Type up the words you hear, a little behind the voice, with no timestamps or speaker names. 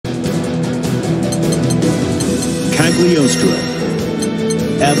Cagliostro.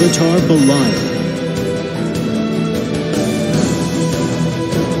 Avatar Belial.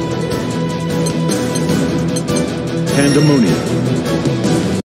 Pandemonium.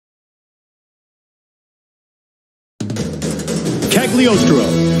 Cagliostro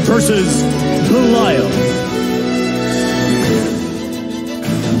versus Belial.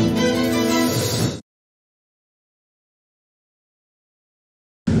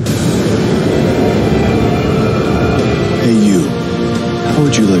 Hey you, how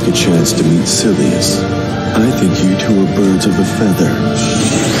would you like a chance to meet Silius? I think you two are birds of a feather.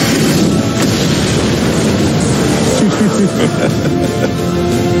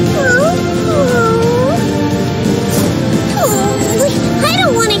 I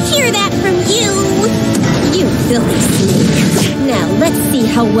don't want to hear that from you. You filthy snake. Now let's see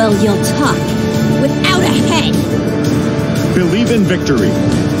how well you'll talk without a head. Believe in victory.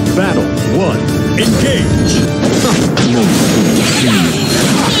 Battle 1. Engage.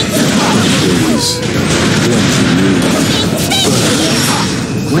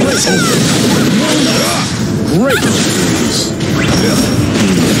 Great.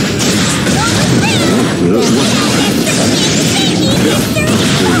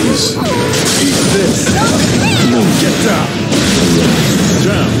 Eat this. Get down.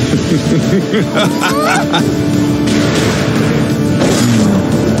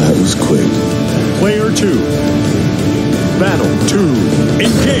 That was quick. Player 2. Battle 2.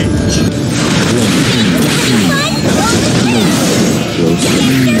 Engage.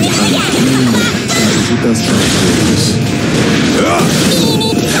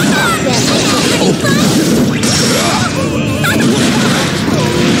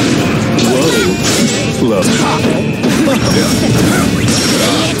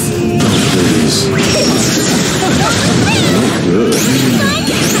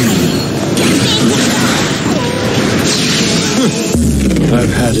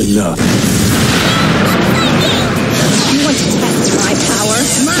 I've had enough. You want to test my power?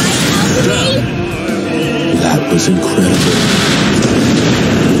 My alchemy? That was incredible.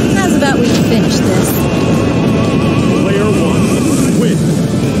 How's about we finish this? Player 1. Win.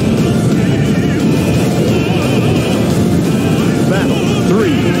 Battle 3.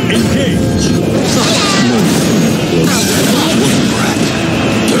 Engage.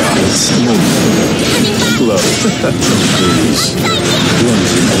 Love. Please.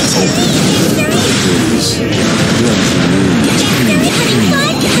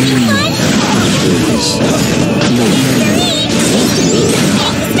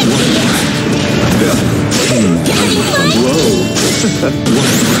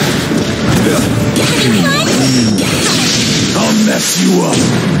 I'll mess you up.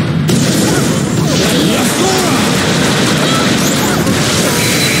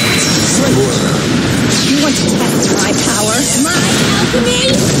 You want to test my power? My alchemy?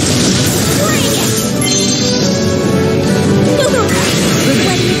 Bring it!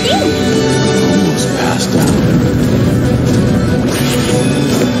 What do you think? Almost passed out.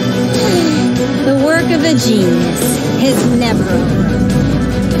 The work of a genius is never over.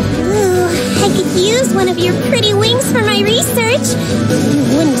 Ooh, I could use one of your pretty wings for my research. You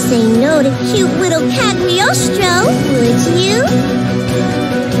wouldn't say no to cute little Cagliostro, would you?